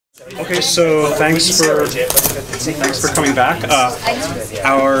Okay, so thanks for coming back.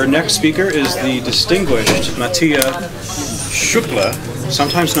 Our next speaker is the distinguished Mattia Shukla,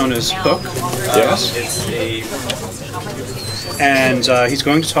 sometimes known as Hook. Yes. And he's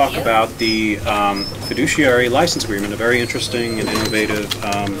going to talk about the Fiduciary license agreement, a very interesting and innovative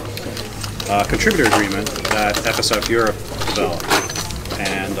contributor agreement that FSF Europe developed.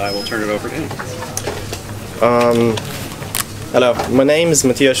 And I will turn it over to him. Hello, my name is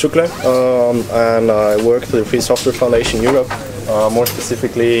Mattia Shukla, and I work for the Free Software Foundation Europe. More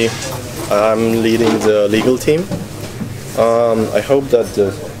specifically, I'm leading the legal team. I hope that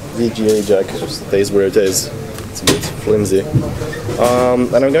the VGA jack stays where it is. It's a bit flimsy.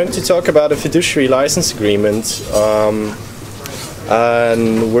 And I'm going to talk about a fiduciary license agreement.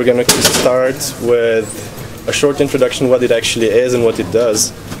 And we're going to start with a short introduction what it actually is and what it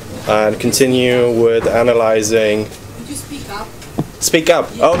does, and continue with analyzing. Could you speak up? Speak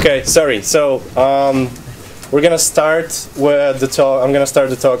up. Okay, sorry. So we're gonna start with the talk. I'm gonna start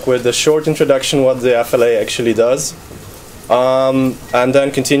the talk with a short introduction what the FLA actually does, and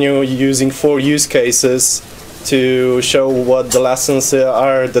then continue using 4 use cases to show what the lessons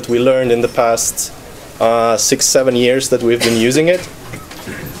are that we learned in the past 6-7 years that we've been using it,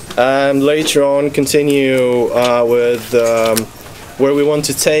 and later on continue with where we want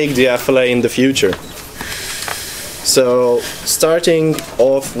to take the FLA in the future. So, starting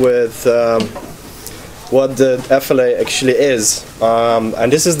off with what the FLA actually is,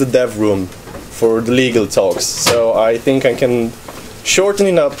 and this is the dev room for the legal talks. So I think I can shorten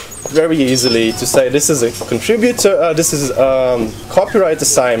it up very easily to say this is a contributor. This is copyright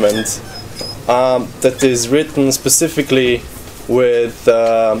assignment that is written specifically with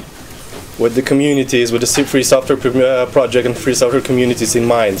the communities, with the Free Software Project and Free Software communities in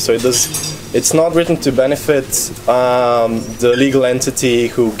mind. So it's not written to benefit the legal entity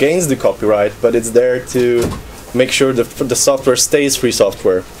who gains the copyright, but it's there to make sure that the software stays free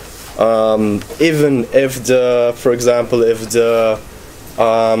software. Even if for example, if the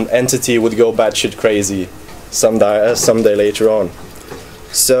entity would go batshit crazy someday later on.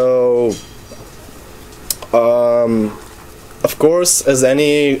 So, of course, as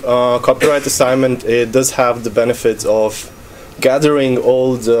any copyright assignment, it does have the benefit of gathering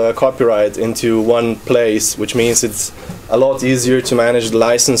all the copyright into one place, which means it's a lot easier to manage the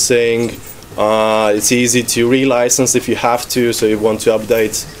licensing. It's easy to relicense if you have to, so you want to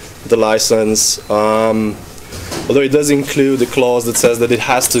update the license. Although it does include a clause that says that it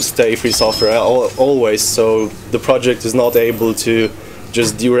has to stay free software always, so the project is not able to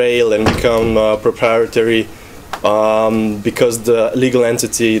just derail and become proprietary because the legal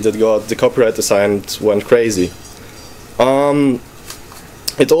entity that got the copyright assigned went crazy.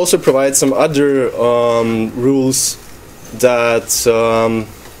 It also provides some other rules that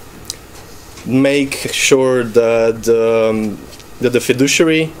make sure that the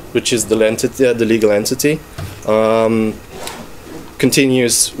fiduciary, which is the legal entity,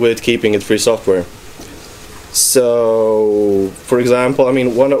 continues with keeping it free software. So, for example, I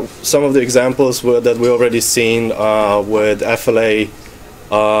mean, some of the examples that we already seen with FLA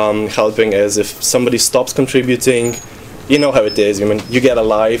helping is if somebody stops contributing, you know how it is. I mean, you get a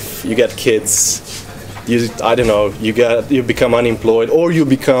life, you get kids, I don't know, you become unemployed, or you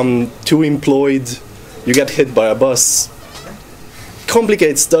become too employed, you get hit by a bus.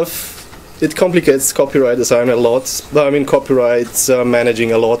 Complicates stuff. It complicates copyright assignment a lot. I mean, copyright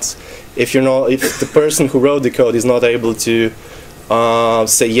managing a lot. If the person who wrote the code is not able to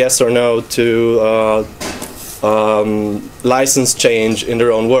say yes or no to license change in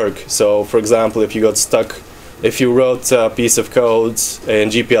their own work. So, for example, if you got stuck, if you wrote a piece of code in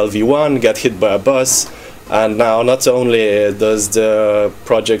GPL v1, got hit by a bus, and now not only does the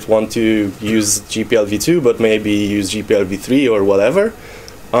project want to use GPL v2, but maybe use GPL v3 or whatever,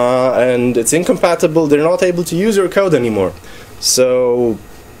 and it's incompatible, they're not able to use your code anymore. So,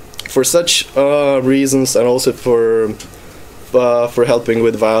 for such reasons, and also for helping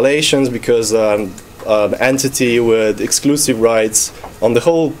with violations, because an entity with exclusive rights on the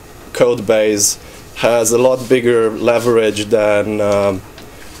whole code base has a lot bigger leverage than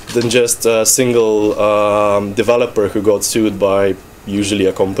just a single developer who got sued by usually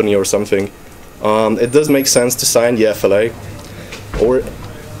a company or something. It does make sense to sign the FLA, or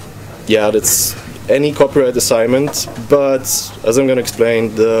yeah, that's any copyright assignment, but as I'm going to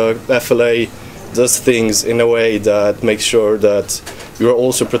explain, the FLA does things in a way that makes sure that you're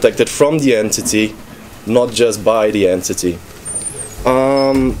also protected from the entity, not just by the entity.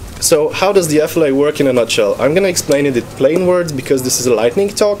 So how does the FLA work in a nutshell? I'm going to explain it in plain words because this is a lightning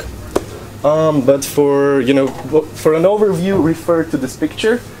talk. But for an overview, refer to this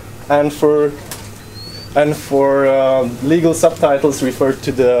picture. and for legal subtitles refer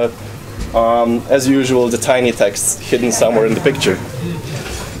to the, as usual, the tiny text hidden somewhere in the picture.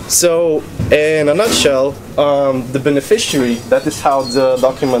 So, in a nutshell, the beneficiary, that is how the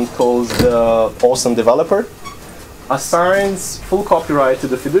document calls the FOSDEM developer, assigns full copyright to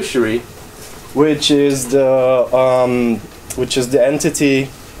the fiduciary, which is the entity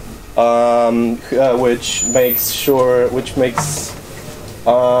which makes sure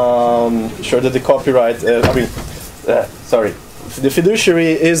that the copyright. The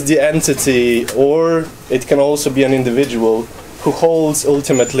fiduciary is the entity, or it can also be an individual who holds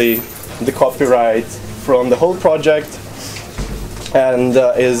ultimately the copyright from the whole project and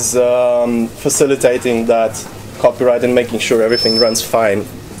is facilitating that copyright and making sure everything runs fine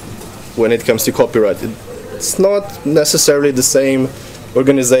when it comes to copyright. It's not necessarily the same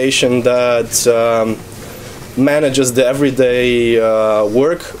organization that manages the everyday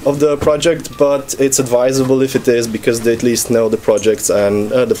work of the project, but it's advisable if it is, because they at least know the projects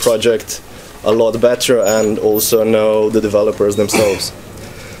and the project a lot better and also know the developers themselves.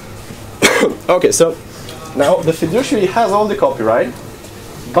 Okay, so now the fiduciary has all the copyright,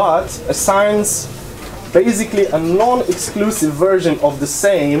 but assigns basically a non-exclusive version of the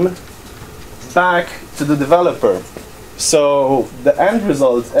same back to the developer. So the end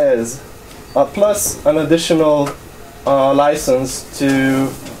result is plus an additional license to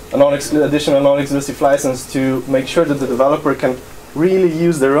additional non-exclusive license to make sure that the developer can really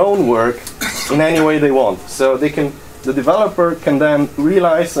use their own work in any way they want. So the developer can then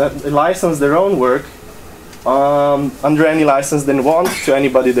license their own work under any license they want to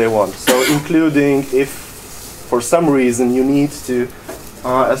anybody they want. So including if for some reason you need to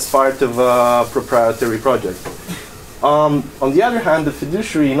as part of a proprietary project. On the other hand, the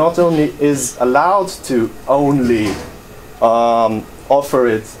fiduciary not only is allowed to only offer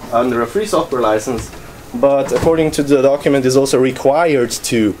it under a free software license, but according to the document is also required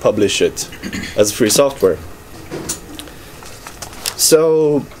to publish it as free software.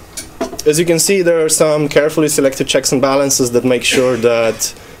 So, as you can see, there are some carefully selected checks and balances that make sure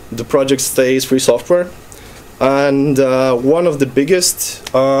that the project stays free software. And one of the biggest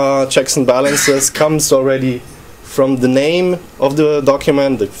checks and balances comes already from the name of the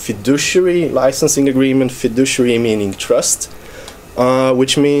document, the fiduciary licensing agreement, fiduciary meaning trust,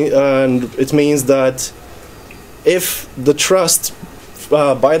 which it means that if the trust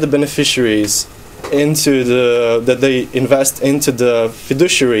by the beneficiaries that they invest into the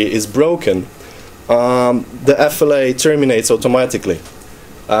fiduciary is broken, the FLA terminates automatically,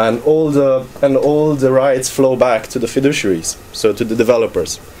 and all the rights flow back to the fiduciaries, so to the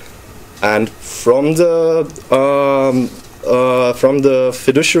developers. And from the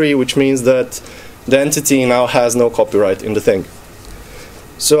fiduciary, which means that the entity now has no copyright in the thing.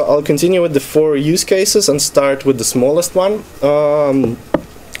 So I'll continue with the 4 use cases and start with the smallest one,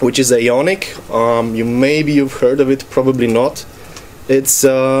 which is Ionic. Maybe you've heard of it, probably not. It's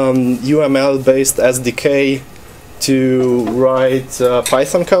UML-based SDK to write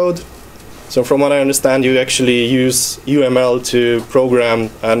Python code. So from what I understand, you actually use UML to program,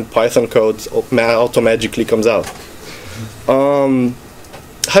 and Python code automatically comes out.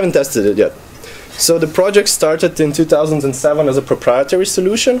 Haven't tested it yet. So the project started in 2007 as a proprietary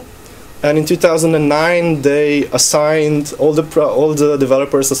solution, and in 2009 they assigned all the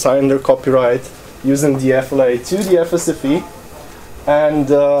developers assigned their copyright using the FLA to the FSFE, and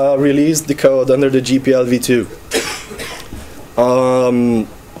released the code under the GPL v2.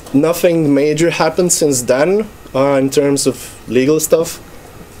 Nothing major happened since then in terms of legal stuff,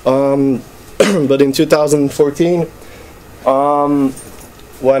 but in 2014,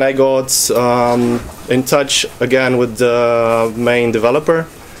 when I got in touch again with the main developer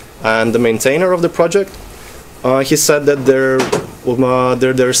and the maintainer of the project, he said that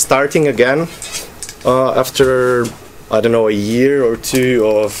they're starting again after, I don't know, a year or two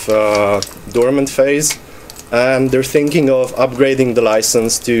of dormant phase. And they're thinking of upgrading the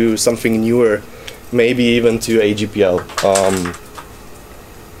license to something newer, maybe even to AGPL.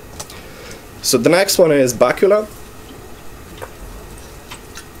 So the next one is Bacula,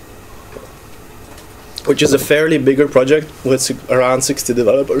 which is a fairly bigger project with around 60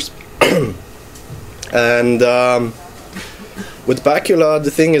 developers. And with Bacula,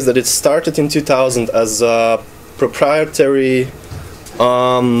 the thing is that it started in 2000 as a proprietary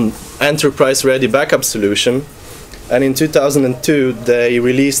enterprise-ready backup solution, and in 2002 they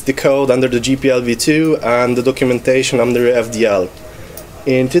released the code under the GPL v2 and the documentation under FDL.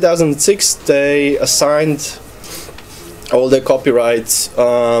 In 2006 they assigned all the copyrights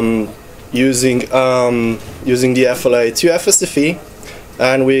using the FLA to FSFE,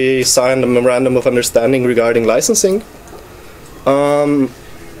 and we signed a memorandum of understanding regarding licensing.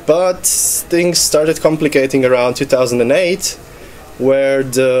 But things started complicating around 2008, where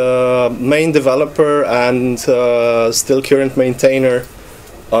the main developer and still current maintainer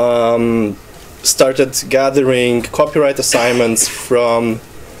started gathering copyright assignments from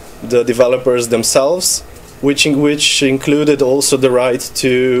the developers themselves, which included also the right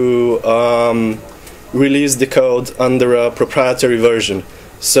to release the code under a proprietary version.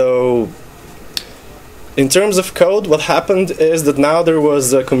 So in terms of code, what happened is that now there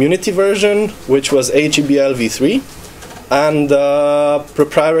was a community version, which was HEBL v3, and a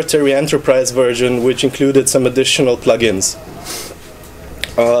proprietary enterprise version, which included some additional plugins.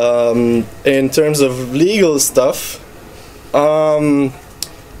 In terms of legal stuff,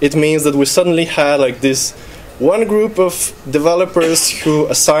 it means that we suddenly had like this one group of developers who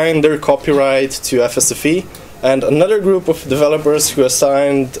assigned their copyright to FSFE, and another group of developers who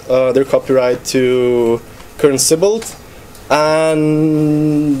assigned their copyright to Kern Sybold,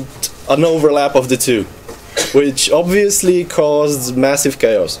 and an overlap of the two, which obviously caused massive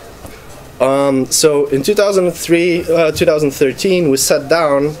chaos. So in 2013, we sat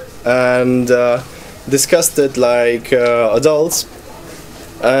down and discussed it like adults,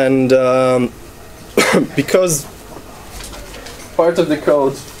 and because part of the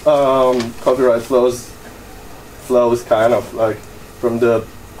code copyright flows kind of like from the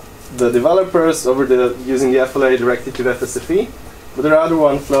developers over using the FLA directly to the FSFE, but the other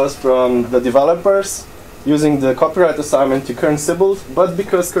one flows from the developers using the copyright assignment to Kern Sybold, but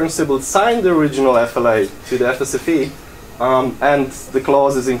because Kern Sybold signed the original FLA to the FSFE, and the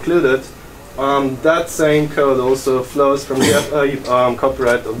clause is included, that same code also flows from the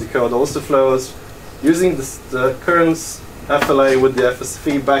copyright of the code also flows using the Kern's FLA with the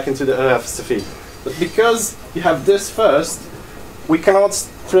FSFE back into the FSFE. But because you have this first, we cannot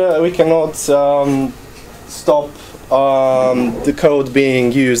stop the code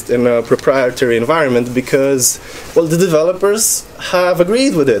being used in a proprietary environment, because, well, the developers have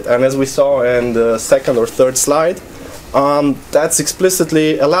agreed with it, and as we saw in the second or third slide, that's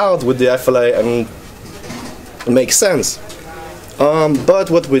explicitly allowed with the FLA and it makes sense. But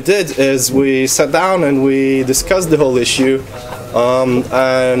what we did is we sat down and we discussed the whole issue,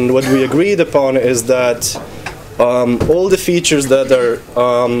 and what we agreed upon is that all the features that are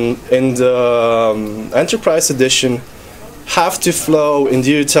in the Enterprise Edition have to flow in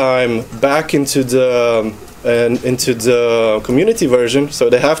due time back into the community version, so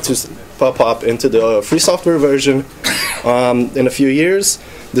they have to pop up into the free software version in a few years.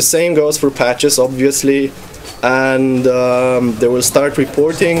 The same goes for patches, obviously, and they will start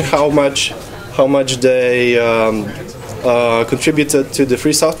reporting how much they contributed to the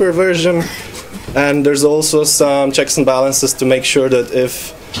free software version. And there's also some checks and balances to make sure that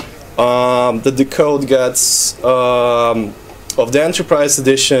if the code gets of the Enterprise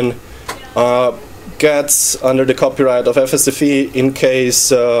Edition gets under the copyright of FSFE in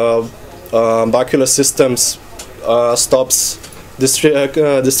case Bacula Systems stops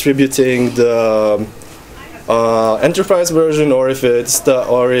distributing the Enterprise version, or if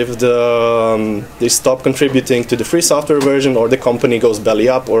they stop contributing to the free software version, or the company goes belly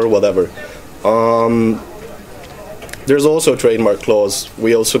up, or whatever. There's also a trademark clause.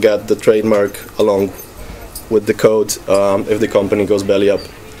 We also get the trademark along with the code if the company goes belly up.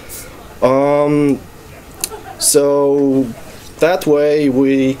 So that way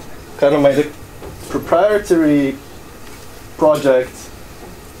we kind of made a proprietary project,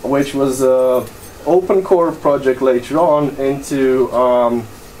 which was an open core project later on, into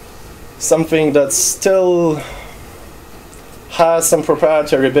something that still has some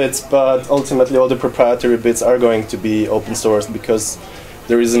proprietary bits, but ultimately all the proprietary bits are going to be open source because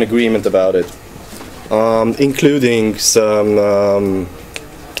there is an agreement about it, including some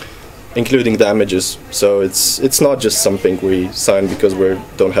including damages. So it's not just something we sign because we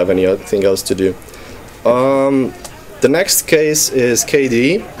don't have anything else to do. The next case is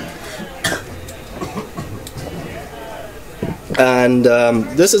KDE, and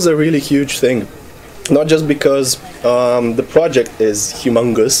this is a really huge thing. Not just because the project is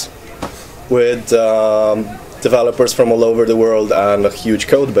humongous, with developers from all over the world and a huge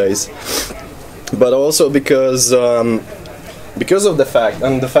code base, but also because of the fact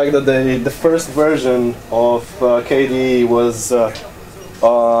that the first version of KDE was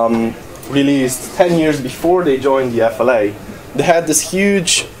released 10 years before they joined the FLA. They had this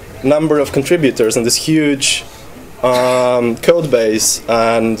huge number of contributors and this huge code base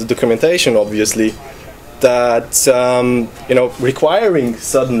and documentation, obviously, that requiring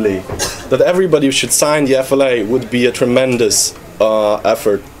suddenly that everybody should sign the FLA would be a tremendous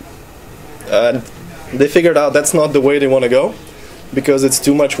effort. And they figured out that's not the way they want to go, because it's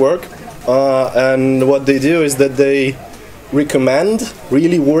too much work. And what they do is that they recommend,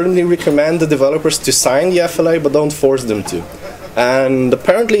 really warmly recommend the developers to sign the FLA, but don't force them to. And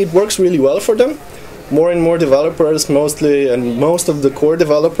apparently it works really well for them. More and more developers, most of the core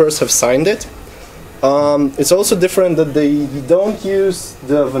developers have signed it. It's also different that they don't use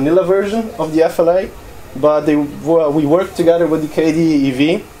the vanilla version of the FLA, but we work together with the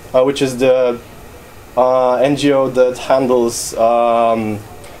KDEV, which is the NGO that handles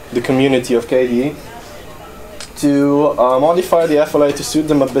the community of KDE, to modify the FLA to suit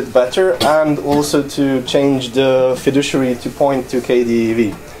them a bit better, and also to change the fiduciary to point to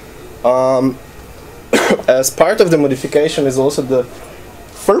KDEV. As part of the modification is also the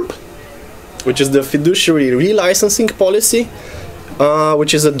FERP, which is the Fiduciary Relicensing Policy,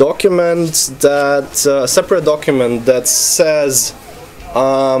 which is a document a separate document that says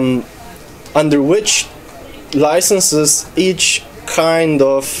under which licenses each kind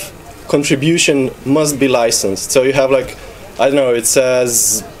of contribution must be licensed. So you have, like, I don't know, it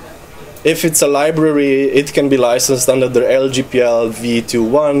says if it's a library, it can be licensed under the LGPL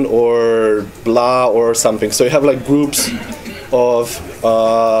v21 or blah or something. So you have like groups of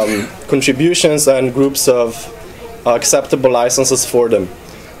contributions and groups of acceptable licenses for them.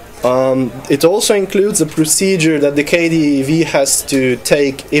 It also includes a procedure that the KDEV has to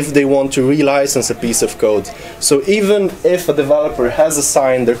take if they want to relicense a piece of code. So even if a developer has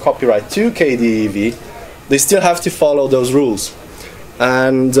assigned their copyright to KDEV, they still have to follow those rules.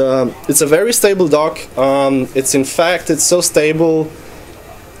 And it's a very stable doc. It's so stable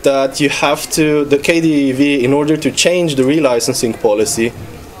that you have to, the KDEV, in order to change the relicensing policy,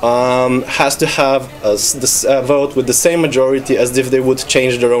 has to have a vote with the same majority as if they would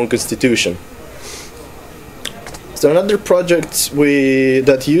change their own constitution. So another project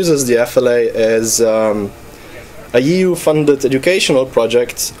that uses the FLA is a EU-funded educational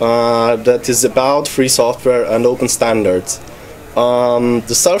project that is about free software and open standards.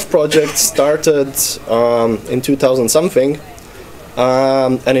 The SELF project started in 2000-something,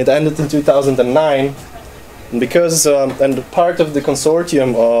 and it ended in 2009. Because and part of the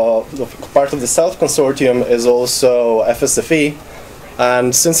consortium, part of the SELF consortium, is also FSFE,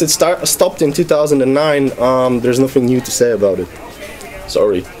 and since it stopped in 2009, there's nothing new to say about it.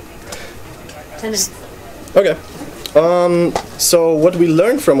 Sorry. 10 minutes. Okay. So what we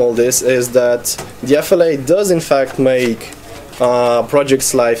learned from all this is that the FLA does in fact make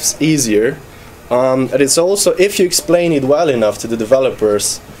projects' lives easier, and it's also, if you explain it well enough to the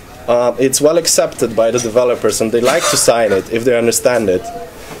developers, it's well accepted by the developers and they like to sign it if they understand it.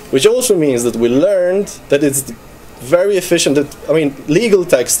 Which also means that we learned that it's very efficient. Legal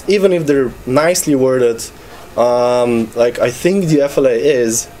text, even if they're nicely worded, like I think the FLA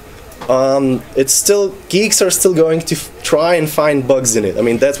is, it's still, geeks are still going to try and find bugs in it. I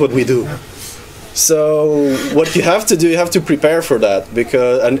mean, that's what we do. So what you have to do, you have to prepare for that,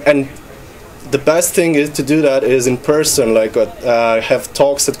 because and the best thing is to do that is in person, like have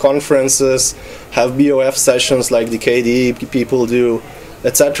talks at conferences, have BOF sessions like the KDE people do,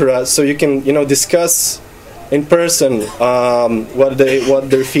 etc. So you can, discuss in person what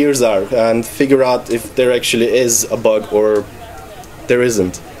their fears are and figure out if there actually is a bug or there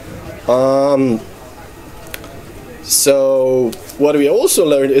isn't. So what we also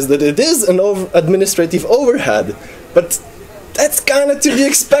learned is that it is an administrative overhead, but that's kind of to be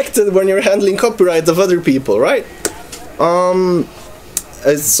expected when you're handling copyright of other people, right?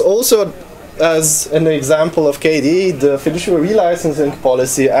 It's also, as an example of KDE, the fiduciary relicensing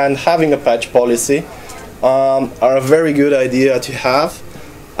policy and having a patch policy are a very good idea to have,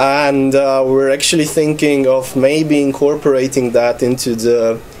 and we're actually thinking of maybe incorporating that into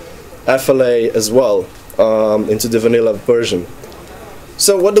the FLA as well, into the vanilla version.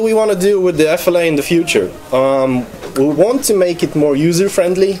 So what do we want to do with the FLA in the future? We want to make it more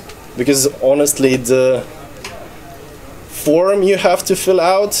user-friendly, because honestly the form you have to fill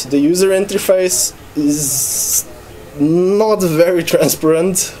out, the user interface, is not very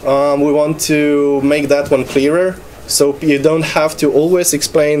transparent. We want to make that one clearer, so you don't have to always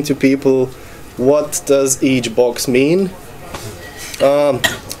explain to people what does each box mean.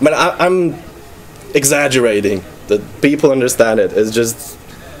 But I'm exaggerating, that people understand it. It's just,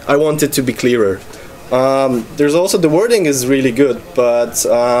 I want it to be clearer. There's also, the wording is really good, but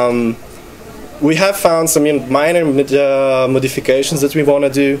we have found some minor modifications that we want to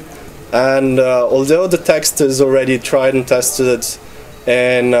do. And although the text is already tried and tested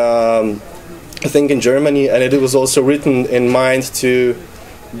in, I think in Germany, and it was also written in mind to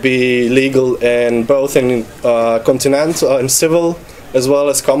be legal in both in continental and civil as well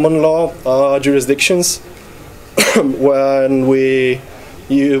as common law jurisdictions. when we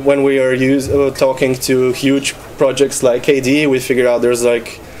are talking to huge projects like KDE, we figure out there's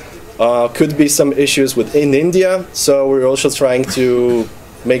like could be some issues within India, so we're also trying to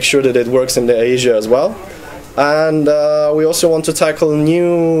make sure that it works in Asia as well. And we also want to tackle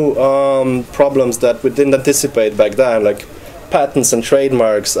new problems that we didn't anticipate back then, like patents and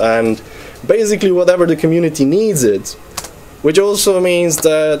trademarks, and basically whatever the community needs it, which also means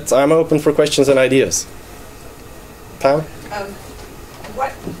that I'm open for questions and ideas. Pam?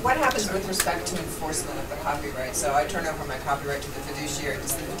 What happens with respect to enforcement of the copyright? So I turn over my copyright to the fiduciary.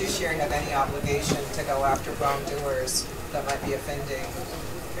 Does the fiduciary have any obligation to go after wrongdoers that might be offending,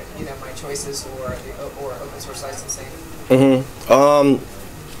 you know, my choices or open source licensing?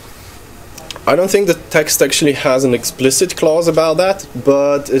 I don't think the text actually has an explicit clause about that,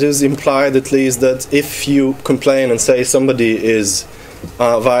 but it is implied at least that if you complain and say somebody is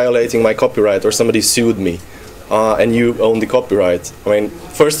violating my copyright or somebody sued me, and you own the copyright. I mean,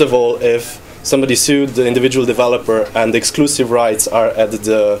 first of all, if somebody sued the individual developer and the exclusive rights are at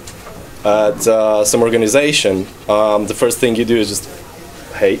some organization, the first thing you do is just,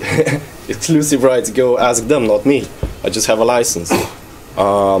 hey, exclusive rights, go ask them, not me. I just have a license.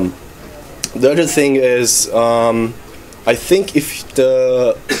 The other thing is, I think if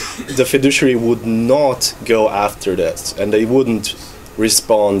the fiduciary would not go after that and they wouldn't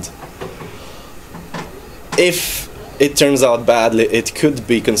respond, if it turns out badly, it could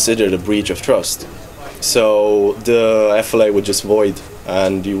be considered a breach of trust. So the FLA would just void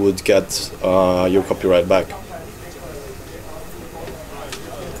and you would get your copyright back.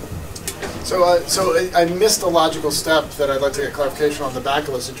 So I missed a logical step that I'd like to get clarification on the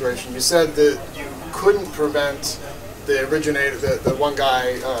Bacula situation. You said that you couldn't prevent the originator, the one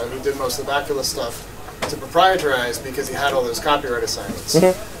guy who did most of the Bacula stuff, to proprietarize because he had all those copyright assignments.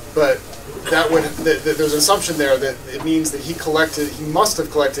 But that would there's an assumption there that it means that he must have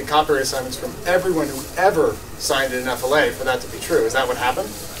collected copyright assignments from everyone who ever signed an FLA for that to be true. Is that what happened?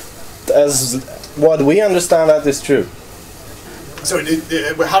 As what we understand, that is true. So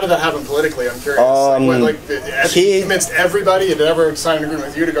how did that happen politically? I'm curious. He convinced everybody that ever signed an agreement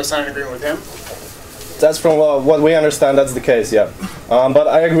with you to go sign an agreement with him? That's from what we understand, that's the case, yeah. But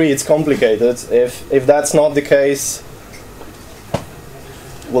I agree, it's complicated. If that's not the case,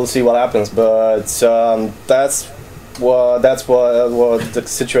 we'll see what happens. But that's what the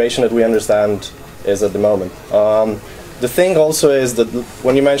situation that we understand is at the moment. The thing also is that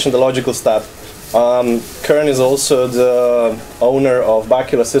when you mentioned the logical step, Kern is also the owner of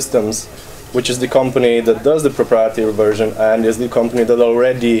Bacula Systems, which is the company that does the proprietary version and is the company that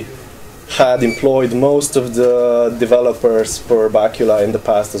already had employed most of the developers for Bacula in the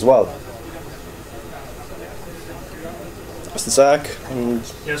past as well. Mr. Zach?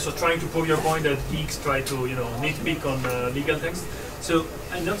 Yeah, so trying to prove your point that geeks try to, nitpick on legal text. So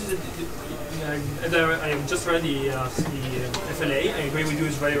I noticed that, and I just read the FLA. I agree with you;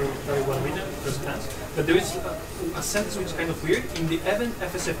 it's very, very well written, first glance. But there is a sentence which is kind of weird. In the event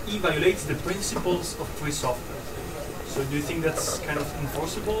FSFE violates the principles of free software. So do you think that's kind of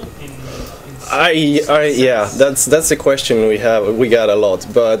enforceable yeah, that's a question we got a lot.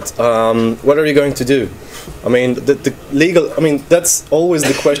 But what are you going to do? I mean, the legal. I mean, that's always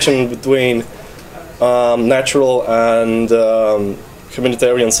the question between natural and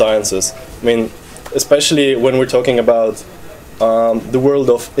humanitarian sciences. I mean, especially when we're talking about the world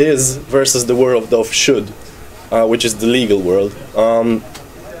of is versus the world of should, which is the legal world.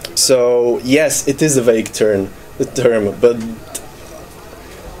 So yes, it is a vague term, but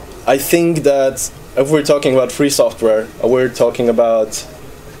I think that if we're talking about free software, we're talking about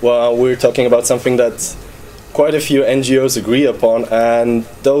something that quite a few NGOs agree upon, and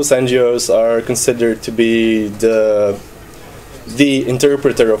those NGOs are considered to be the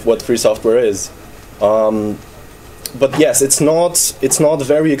interpreter of what free software is. But yes, it's not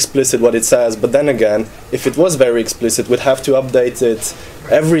very explicit what it says, but then again, if it was very explicit, we'd have to update it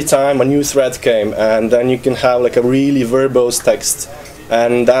every time a new thread came, and then you can have like a really verbose text,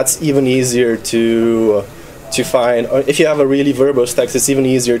 and that's even easier to find. Or if you have a really verbose text, it's even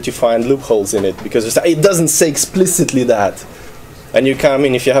easier to find loopholes in it, because it doesn't say explicitly that. And you can, I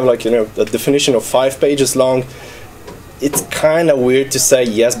mean, if you have like, a definition of 5 pages long, it's kind of weird to say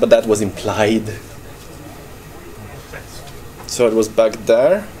yes, but that was implied. So it was back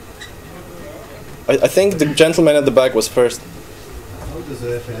there. I think the gentleman at the back was first. How does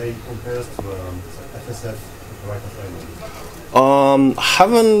the FAA compare to FSF right of framework?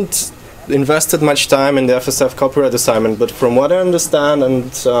 Haven't invested much time in the FSF copyright assignment, but from what I understand,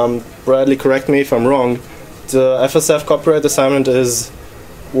 and Bradley, correct me if I'm wrong, the FSF copyright assignment is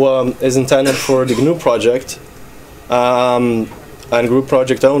intended for the GNU project and group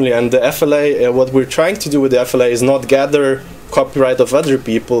project only. And the FLA, what we're trying to do with the FLA is not gather copyright of other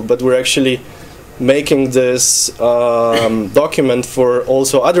people, but we're actually making this document for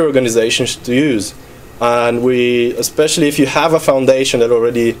also other organizations to use. And we, especially if you have a foundation that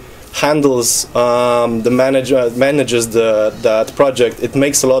already handles manages that project, it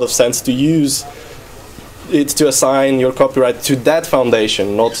makes a lot of sense to use it to assign your copyright to that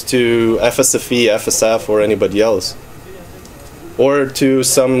foundation, not to FSFE, FSF, or anybody else, or to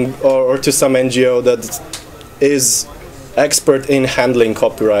some NGO that is expert in handling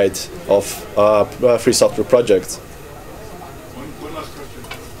copyright of free software projects. One last question.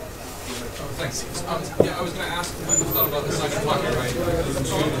 Thanks. Yeah, I was going to ask when you thought about assigning copyright to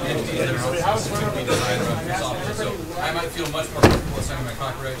entities that are not specifically designed around free software. So I might feel much more comfortable assigning my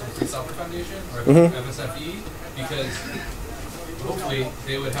copyright to the Free Software Foundation or FSFE because hopefully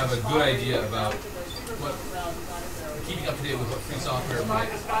they would have a good idea about what keeping up to date with what free software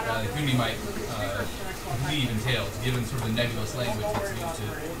might, the community might believe entails, given sort of the nebulous language that's used to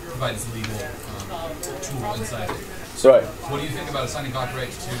provide this legal tool inside it. Right. What do you think about assigning copyright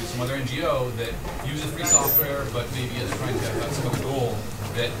to some other NGO that uses free software, but maybe is trying to have some other goal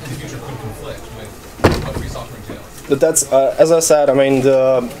that in the future could conflict with what free software entails? But that's, as I said, I mean,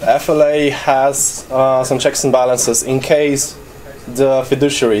 the FLA has some checks and balances in case the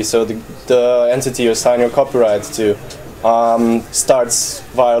fiduciary, so the entity you assign your copyright to, starts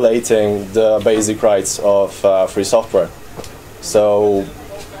violating the basic rights of free software. So,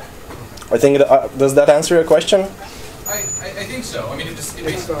 I think, does that answer your question? I think so. I mean, it sounds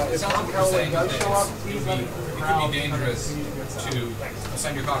like what you're saying that it could be dangerous to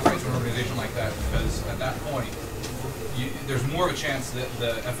assign your copyright to an organization like that because at that point, there's more of a chance that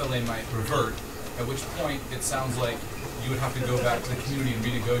the FLA might revert, at which point it sounds like you would have to go back to the community and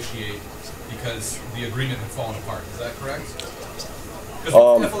renegotiate because the agreement had fallen apart. Is that correct? Because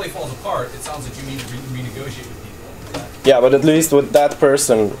when the FLA falls apart, it sounds like you need to renegotiate with people. Yeah, but at least with that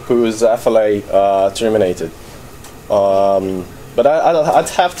person whose FLA terminated. But I'd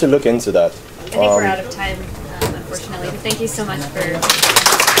have to look into that. I think we're out of time, unfortunately. But thank you so much for...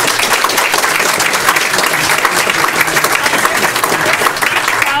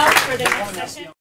 for the next session.